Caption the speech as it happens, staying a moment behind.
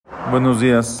Buenos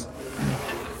días.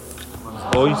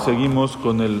 Hoy seguimos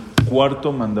con el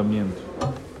cuarto mandamiento.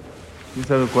 ¿Quién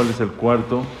sabe cuál es el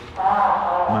cuarto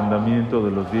mandamiento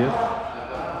de los 10?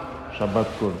 Shabat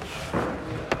Kodesh.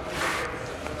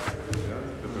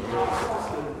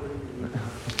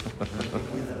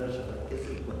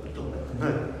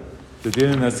 Te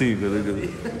tienen así,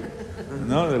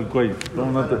 ¿no? Del cuello.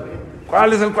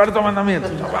 ¿Cuál es el cuarto mandamiento?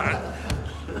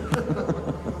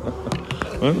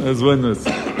 Bueno, es bueno eso.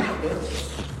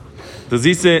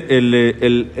 Entonces dice,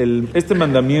 este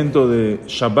mandamiento de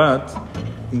Shabbat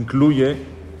incluye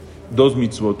dos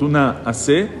mitzvot, una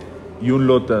asé y un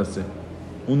lota asé.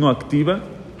 Uno activa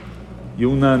y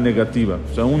una negativa.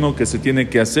 O sea, uno que se tiene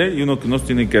que hacer y uno que no se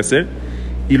tiene que hacer.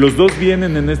 Y los dos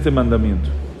vienen en este mandamiento.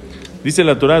 Dice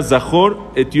la Torah,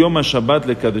 Zahor et yom ha-Shabbat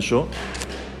lekadesho.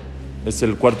 Es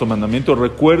el cuarto mandamiento.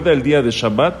 Recuerda el día de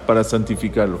Shabbat para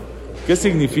santificarlo. ¿Qué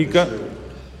significa?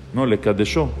 No,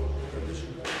 lekadesho.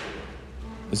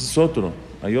 Ese es otro.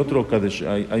 Hay otro Kadesh,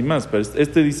 hay más, pero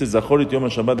este dice Zahor et yom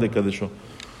ha-Shabbat lekadesho.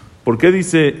 ¿Por qué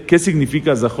dice, qué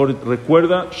significa Zahor?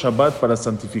 Recuerda Shabbat para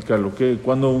santificarlo.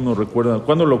 ¿Cuándo uno recuerda?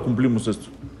 ¿Cuándo lo cumplimos esto?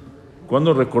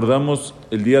 ¿Cuándo recordamos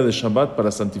el día de Shabbat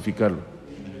para santificarlo?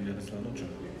 El viernes en la noche.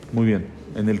 Muy bien,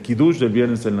 en el Kiddush del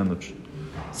viernes en la noche.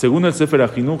 Según el Sefer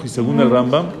HaChinuch y según el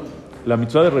Rambam, la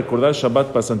mitzvah de recordar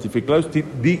Shabbat para santificarlo es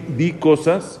di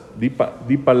cosas,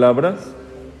 di palabras,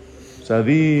 o sea,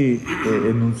 di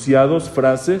enunciados,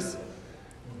 frases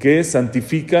que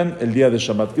santifican el día de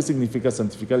Shabbat. ¿Qué significa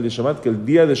santificar el día de Shabbat? Que el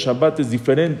día de Shabbat es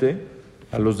diferente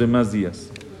a los demás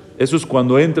días. Eso es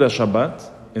cuando entra Shabbat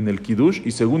en el Kiddush,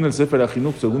 y según el Sefer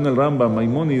HaChinuch, según el Rambam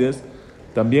Maimónides,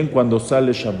 también cuando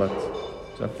sale Shabbat.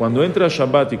 O sea, cuando entra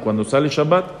Shabbat y cuando sale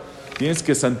Shabbat, tienes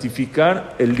que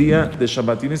santificar el día de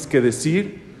Shabbat. Tienes que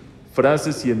decir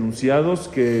frases y enunciados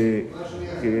que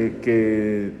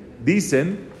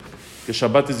dicen que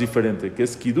Shabbat es diferente, que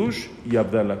es Kiddush y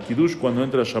Abdalá. Kiddush cuando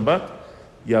entra Shabbat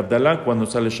y Abdalá cuando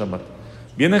sale Shabbat.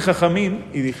 Vienen Jajamín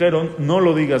y dijeron, no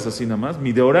lo digas así nada más.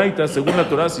 Mi deoraita, según la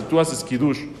Torah, si tú haces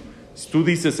Kiddush, si tú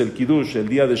dices el Kiddush, el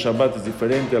día de Shabbat es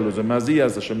diferente a los demás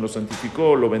días, Hashem lo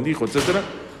santificó, lo bendijo, etc.,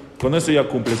 con eso ya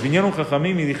cumples. Vinieron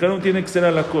Jajamín y dijeron, tiene que ser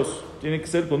alakos, tiene que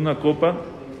ser con una copa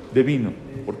de vino.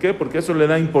 ¿Por qué? Porque eso le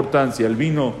da importancia. El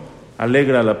vino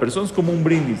alegra a la persona, es como un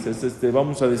brindis.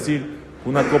 Vamos a decir,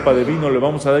 una copa de vino, le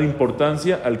vamos a dar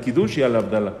importancia al Kiddush y al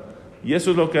Abdalá. Y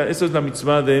eso es la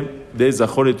mitzvah de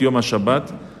Zahor et yom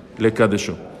ha-Shabbat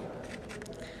lekadesho.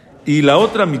 Y la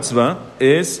otra mitzvah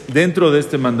es, dentro de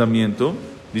este mandamiento,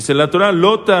 dice la Torah,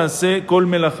 lo ta'aseh kol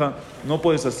melajá. No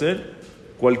puedes hacer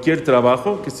cualquier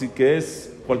trabajo, que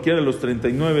es cualquiera de los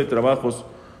 39 trabajos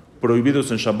prohibidos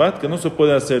en Shabbat, que no se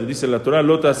puede hacer. Dice la Torah,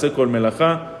 lo ta'aseh kol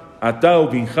melajá, atá u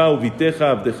binja u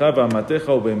viteja, abdeja,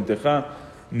 vamateja u beemteja.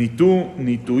 Ni tú,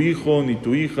 ni tu hijo, ni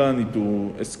tu hija, ni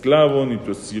tu esclavo, ni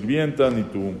tu sirvienta, ni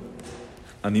tu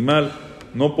animal,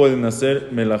 no pueden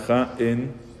hacer melajá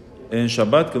en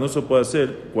Shabbat, que no se puede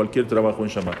hacer cualquier trabajo en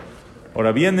Shabbat.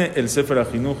 Ahora viene el Sefer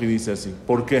HaChinuch y dice así,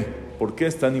 ¿por qué? ¿Por qué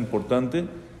es tan importante?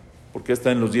 ¿Por qué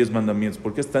está en los 10 mandamientos?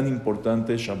 ¿Por qué es tan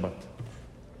importante Shabbat?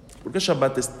 ¿Por qué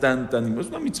Shabbat es tan importante? ¿Es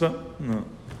una mitzvah?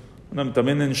 No.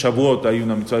 También en Shavuot hay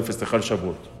una mitzvah de festejar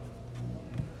Shavuot.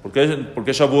 ¿Por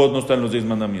qué Shavuot no está en los 10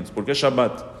 mandamientos? ¿Por qué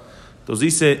Shabbat? Entonces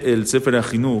dice el Sefer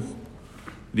HaChinuch,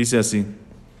 dice así,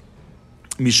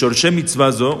 Mishorshe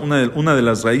mitzvah zo, una de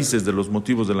las raíces de los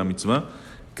motivos de la mitzvah,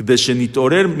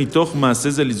 Kdeshenitorer mitoch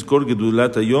maaseh ze lizkor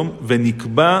gedulat hayom,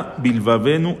 venikba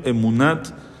bilvavenu emunat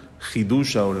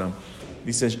chidush haolam.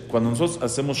 Dice, cuando nosotros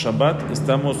hacemos Shabbat,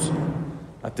 estamos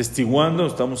atestiguando,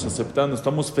 estamos aceptando,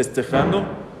 estamos festejando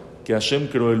que Hashem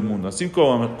creó el mundo. Así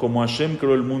como Hashem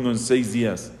creó el mundo en 6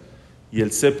 días y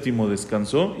el séptimo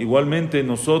descansó, igualmente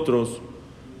nosotros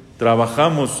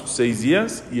trabajamos 6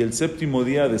 días y el séptimo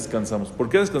día descansamos. ¿Por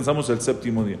qué descansamos el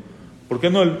séptimo día? ¿Por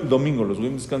qué no el domingo? Los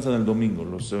judíos descansan el domingo,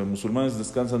 los musulmanes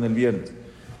descansan el viernes.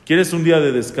 ¿Quieres un día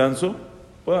de descanso?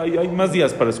 Pues hay más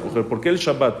días para escoger. ¿Por qué el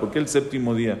Shabbat? ¿Por qué el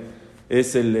séptimo día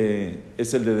es el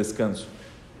de descanso?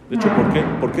 De hecho,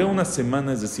 ¿por qué una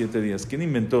semana es de 7 días? ¿Quién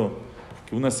inventó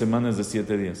que una semana es de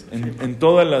 7 días? En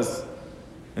todas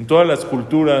las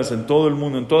culturas, en todo el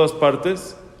mundo, en todas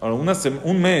partes, ahora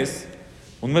un mes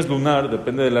lunar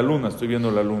depende de la luna, estoy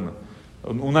viendo la luna.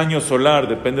 Un año solar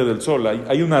depende del sol.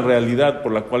 Hay una realidad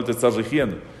por la cual te estás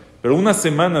rigiendo. Pero una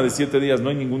semana de 7 días no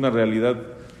hay ninguna realidad.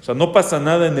 O sea, no pasa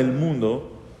nada en el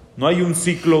mundo. No hay un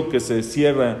ciclo que se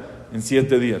cierra en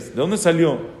 7 días. ¿De dónde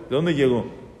salió? ¿De dónde llegó?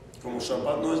 Como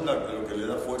Shabbat no es lo que le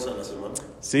da fuerza a la semana.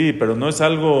 Sí, pero no es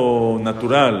algo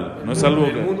natural. No es algo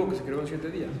el mundo que se creó en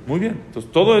 7 días. Muy bien.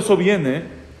 Entonces, todo eso viene,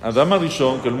 Adam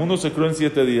Arishon, que el mundo se creó en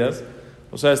 7 días,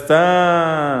 O sea,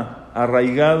 está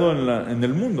arraigado en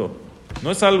el mundo.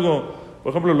 No es algo,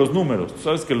 por ejemplo, los números. Tú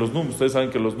sabes que los números, ustedes saben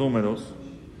que los números,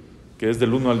 que es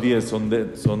del 1 al 10, son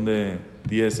de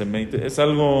 10 en 20, es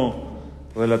algo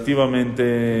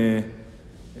relativamente,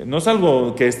 no es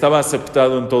algo que estaba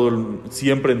aceptado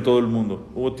siempre en todo el mundo.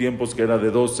 Hubo tiempos que era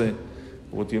de 12,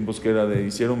 hubo tiempos que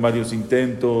hicieron varios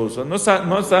intentos. No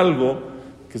es algo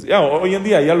que hoy en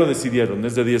día ya lo decidieron,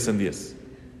 es de 10 en 10,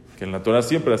 que en la Torah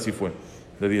siempre así fue,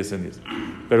 de 10 en 10.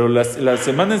 Pero la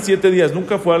semana en 7 días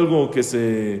nunca fue algo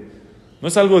no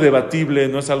es algo debatible,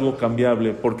 no es algo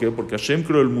cambiable. ¿Por qué? Porque Hashem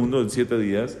creó el mundo en 7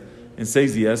 días, en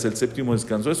 6 días, el séptimo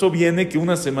descanso. Eso viene que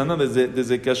una semana,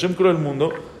 desde que Hashem creó el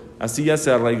mundo, así ya se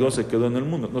arraigó, se quedó en el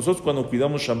mundo. Nosotros cuando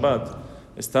cuidamos Shabbat,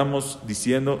 estamos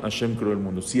diciendo Hashem creó el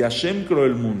mundo. Si Hashem creó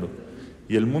el mundo,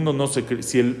 y el mundo no se creó,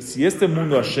 si este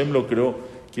mundo Hashem lo creó,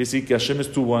 quiere decir que Hashem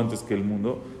estuvo antes que el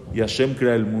mundo, y Hashem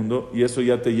crea el mundo, y eso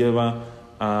ya te lleva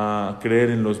a creer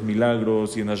en los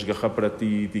milagros y en Ashgaha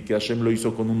Pratit, y que Hashem lo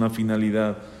hizo con una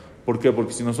finalidad. ¿Por qué?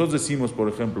 Porque si nosotros decimos, por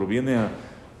ejemplo, viene a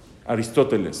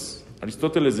Aristóteles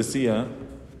decía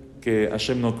que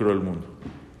Hashem no creó el mundo,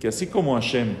 que así como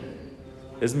Hashem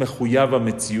es Mehuyava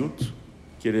Metziut,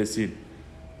 quiere decir,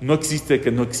 no existe que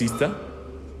no exista,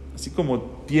 así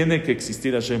como tiene que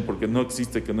existir Hashem porque no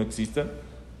existe que no exista,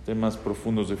 temas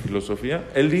profundos de filosofía,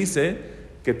 él dice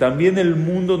que también el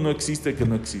mundo no existe que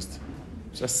no existe.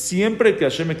 O sea, siempre que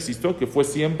Hashem existió, que fue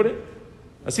siempre,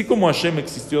 así como Hashem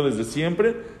existió desde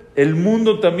siempre, el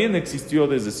mundo también existió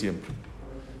desde siempre.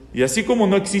 Y así como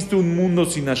no existe un mundo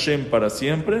sin Hashem para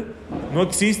siempre, no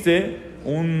existe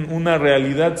una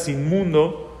realidad sin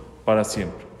mundo para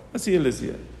siempre. Así él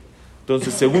decía.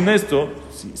 Entonces, según esto,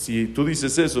 si tú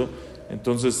dices eso,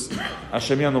 entonces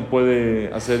Hashem ya no puede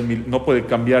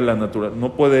cambiar la naturaleza,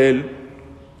 no puede él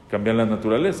cambiar la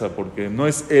naturaleza, porque no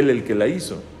es él el que la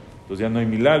hizo. Entonces ya no hay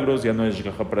milagros, ya no hay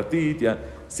Ashgaha Pratit, ya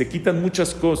se quitan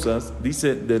muchas cosas,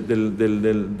 dice,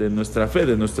 de nuestra fe,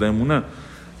 de nuestra emuná.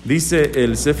 Dice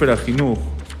el Sefer HaChinuch,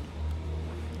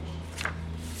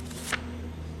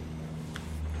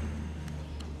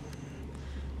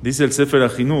 dice el Sefer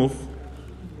HaChinuch,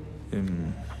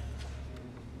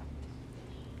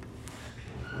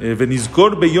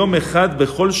 Venizkor beyom echad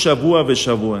bechol shavua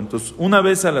veshavua. Entonces, una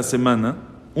vez a la semana,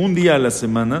 un día a la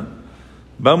semana,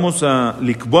 vamos a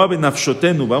likboa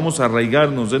benafshotenu, vamos a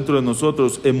arraigarnos dentro de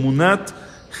nosotros, emunat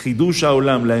chidush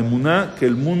haolam, la emuná que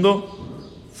el mundo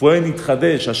fue en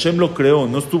Ithadesh, Hashem lo creó,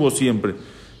 no estuvo siempre,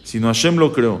 sino Hashem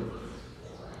lo creó.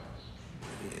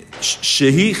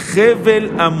 Shehi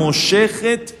hevel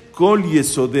amoshechet kol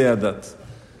yesodei adat.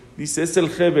 Dice, es el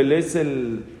hevel, es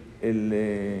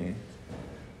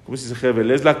 ¿cómo se dice hevel?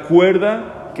 Es la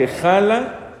cuerda que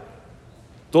jala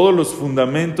todos los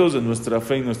fundamentos de nuestra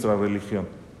fe y nuestra religión.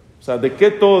 O sea, ¿de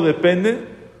qué todo depende?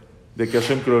 De que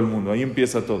Hashem creó el mundo, ahí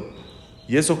empieza todo.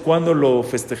 Y eso cuando lo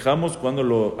festejamos, cuando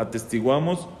lo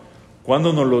atestiguamos,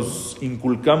 cuando nos los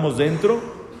inculcamos dentro,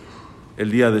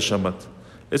 el día de Shabbat.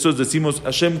 Eso es, decimos,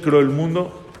 Hashem creó el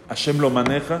mundo, Hashem lo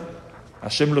maneja,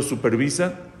 Hashem lo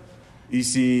supervisa,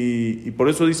 y por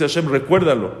eso dice Hashem,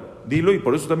 recuérdalo, dilo, y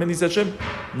por eso también dice Hashem,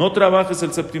 no trabajes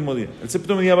el séptimo día. El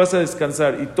séptimo día vas a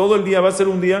descansar, y todo el día va a ser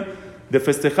un día de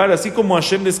festejar, así como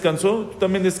Hashem descansó, tú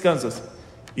también descansas.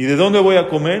 ¿Y de dónde voy a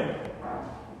comer?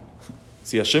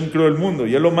 Si Hashem creó el mundo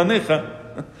y Él lo maneja,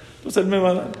 entonces Él me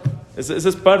va a dar. Esa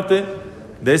es parte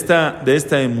de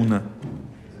esta emuná.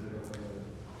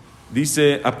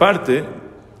 Dice, aparte,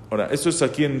 ahora, eso es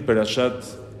aquí en Perashat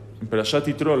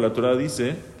Yitro, la Torah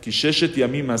dice, Kisheshet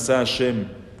yamim asa Hashem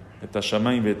et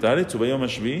hashamayim ve'et haaretz ubayom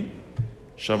hashvi'i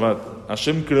Shabbat.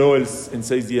 Hashem creó en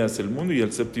 6 días el mundo y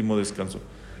el séptimo descansó.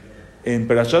 En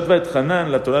Perashat Va'et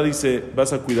Hanan, la Torah dice,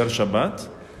 vas a cuidar Shabbat,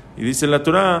 y dice la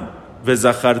Torah,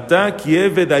 Vezacharta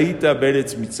kievedaita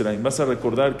beretz Mitzrayim. Vas a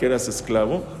recordar que eras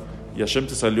esclavo y Hashem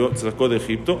te sacó de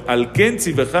Egipto. Al ken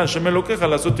tzivecha Hashem elokeja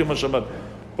lasot yom Shabbat.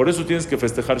 Por eso tienes que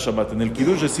festejar Shabbat. En el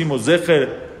Kiddush decimos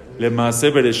Zecher le Maaseh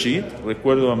Bereshit,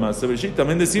 recuerdo a Maaseh Bereshit.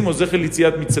 También decimos Zecher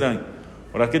Yitziat Mitzrayim.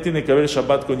 Ahora, ¿qué tiene que ver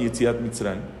Shabbat con Yitziat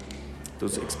Mitzrayim?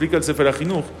 Entonces, explica el Sefer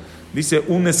HaChinuch. Dice,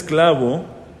 un esclavo,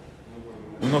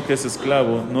 uno que es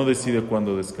esclavo, no decide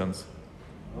cuándo descansa.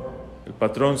 El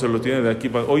patrón se lo tiene de aquí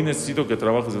para... Hoy necesito que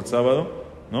trabajes el sábado,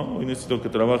 ¿no? Hoy necesito que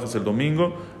trabajes el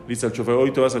domingo. Dice al chofer,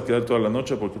 hoy te vas a quedar toda la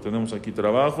noche porque tenemos aquí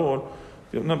trabajo.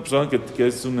 Una persona que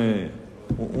es hoy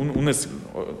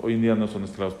en día no son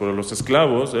esclavos, pero los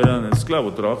esclavos eran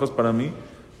esclavos. Trabajas para mí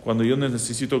cuando yo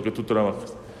necesito que tú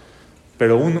trabajes.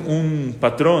 Pero un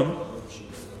patrón,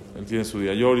 él tiene su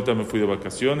día. Yo ahorita me fui de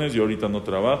vacaciones, yo ahorita no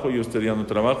trabajo, yo este día no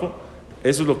trabajo.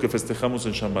 Eso es lo que festejamos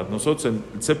en Shabbat. Nosotros en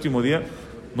el séptimo día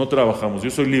no trabajamos, yo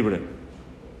soy libre.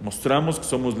 Mostramos que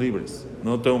somos libres.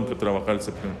 No tengo que trabajar el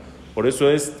séptimo. Por eso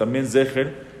es también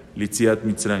Zecher Litziat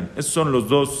Mitzrayim. Esos son los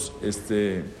dos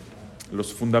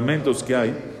los fundamentos que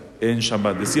hay en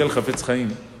Shabbat. Decía el Hafetz Haim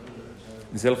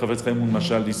un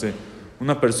mashal, dice,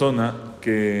 una persona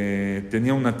que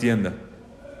tenía una tienda.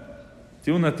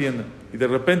 Tiene una tienda. Y de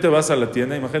repente vas a la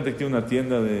tienda, imagínate que tiene una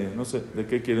tienda no sé, ¿de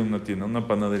qué quiere una tienda? Una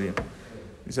panadería.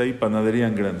 Dice ahí, panadería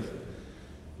en grande.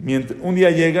 Un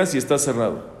día llegas y está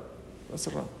cerrado. Está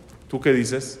cerrado. ¿Tú qué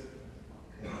dices?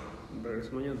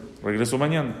 Regreso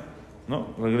mañana.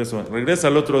 No, regresa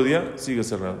al otro día, sigue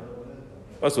cerrado.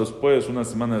 Paso después, una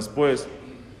semana después.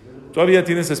 Todavía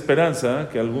tienes esperanza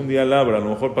que algún día la abra, a lo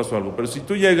mejor pasó algo. Pero si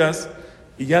tú llegas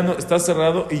y ya no está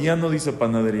cerrado y ya no dice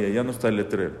panadería, ya no está el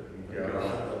letrero.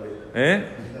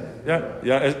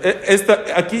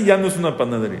 Aquí ya no es una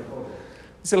panadería.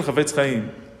 Dice el Hafetz Haim,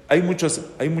 hay muchos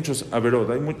averot,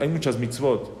 hay muchas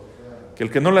mitzvot, que el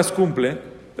que no las cumple,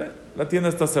 la tienda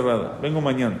está cerrada, vengo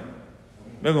mañana.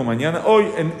 Hoy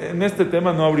en este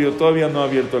tema todavía no ha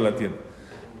abierto la tienda.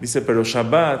 Dice, pero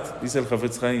Shabbat, dice el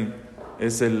Hafetz Haim,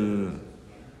 es el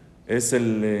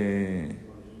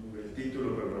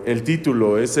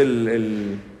título, es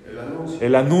el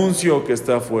anuncio que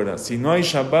está afuera. Si no hay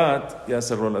Shabbat, ya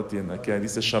cerró la tienda. Que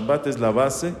dice, Shabbat es la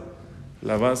base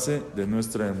de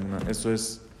nuestra emuná. Eso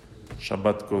es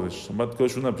Shabat Kodesh. Shabat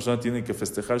Kodesh, una persona tiene que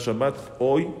festejar Shabbat.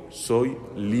 Hoy soy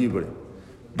libre.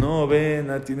 No,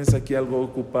 tienes aquí algo que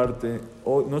ocuparte.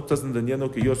 Hoy no estás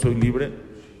entendiendo que yo soy libre.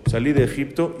 Salí de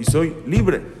Egipto y soy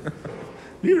libre.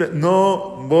 Libre.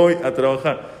 No voy a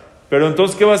trabajar. Pero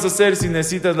entonces, ¿qué vas a hacer si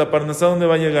necesitas la parnasá? ¿Dónde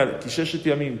va a llegar? Kisheshet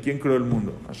Yamim. ¿Quién creó el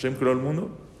mundo? ¿Hashem creó el mundo?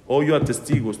 Hoy yo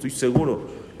atestigo, estoy seguro.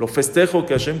 Lo festejo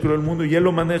que Hashem creó el mundo y Él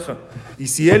lo maneja. Y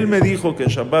si Él me dijo que en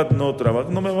Shabbat no trabajo,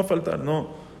 no me va a faltar.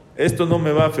 No, esto no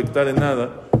me va a afectar en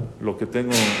nada lo que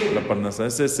tengo la parnasá.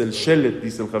 Ese es el shelet,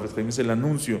 dice el Hafetz Haim, es el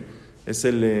anuncio. Es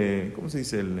 ¿cómo se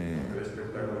dice?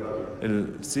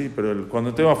 Sí, pero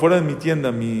cuando tengo afuera de mi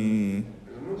tienda,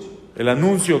 el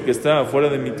anuncio que está afuera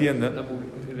de mi tienda,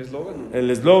 el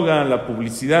eslogan, la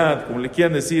publicidad, como le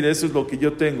quieran decir, eso es lo que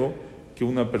yo tengo que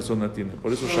una persona tiene.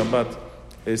 Por eso Shabbat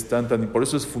es y por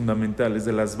eso es fundamental, es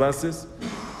de las bases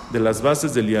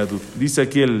del Yadut. Dice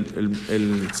aquí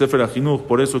el Sefer HaChinuch,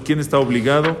 por eso, ¿quién está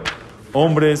obligado?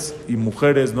 Hombres y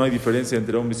mujeres, no hay diferencia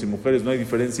entre hombres y mujeres, no hay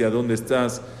diferencia a dónde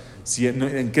estás,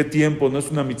 en qué tiempo. No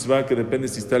es una mitzvah que depende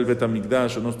si está el Bet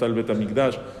HaMikdash o no está el Bet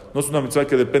HaMikdash. No es una mitzvah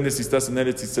que depende si estás en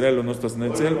Eretz Israel o no estás en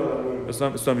Eretz Israel.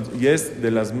 Y es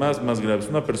de las más graves.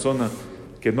 Una persona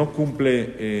que no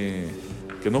cumple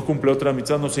otra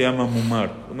mitzvah no se llama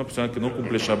mumar. Una persona que no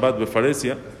cumple Shabbat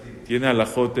befaresia tiene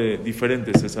alajote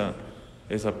diferentes esa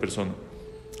persona.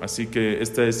 Así que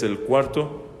este es el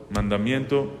cuarto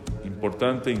mandamiento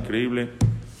importante, increíble,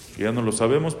 que ya no lo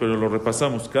sabemos, pero lo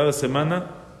repasamos cada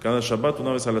semana. Cada Shabbat,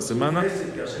 una vez a la semana,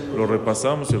 lo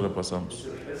repasamos y repasamos.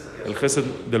 El Gesed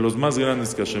de los más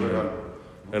grandes que Hashem da.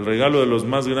 El regalo de los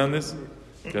más grandes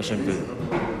que Hashem te da.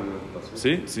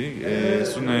 Sí,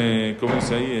 es una, ¿cómo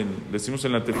dice ahí? Decimos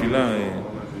en la tefilá.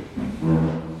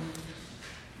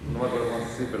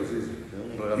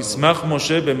 Ismach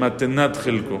Moshe bematenat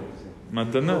chelko.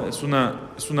 Mataná es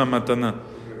una mataná.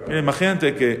 Mira,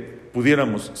 imagínate que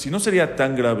pudiéramos, si no sería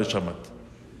tan grave Shabbat.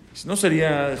 Si no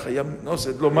sería, no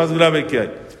sé, lo más grave que hay.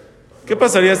 ¿Qué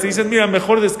pasaría si dicen, mira,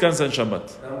 mejor descansa en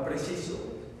Shabbat? Tan preciso.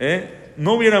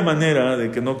 No hubiera manera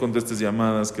de que no contestes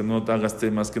llamadas, que no te hagas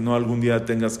temas, que no algún día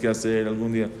tengas que hacer,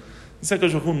 algún día. Dice que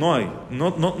no hay.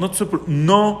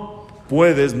 No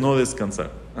puedes no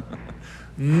descansar.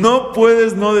 No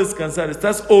puedes no descansar.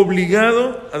 Estás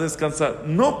obligado a descansar.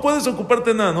 No puedes ocuparte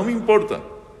de nada, no me importa.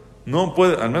 No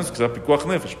puedes, al menos que sea pikuach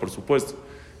nefesh, por supuesto.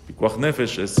 Pikuach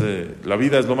nefesh la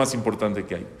vida es lo más importante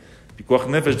que hay. Pikuach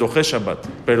nefesh doche Shabbat.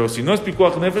 Pero si no es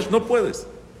pikuach nefesh, no puedes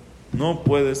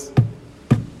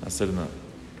hacer nada.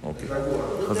 Okay.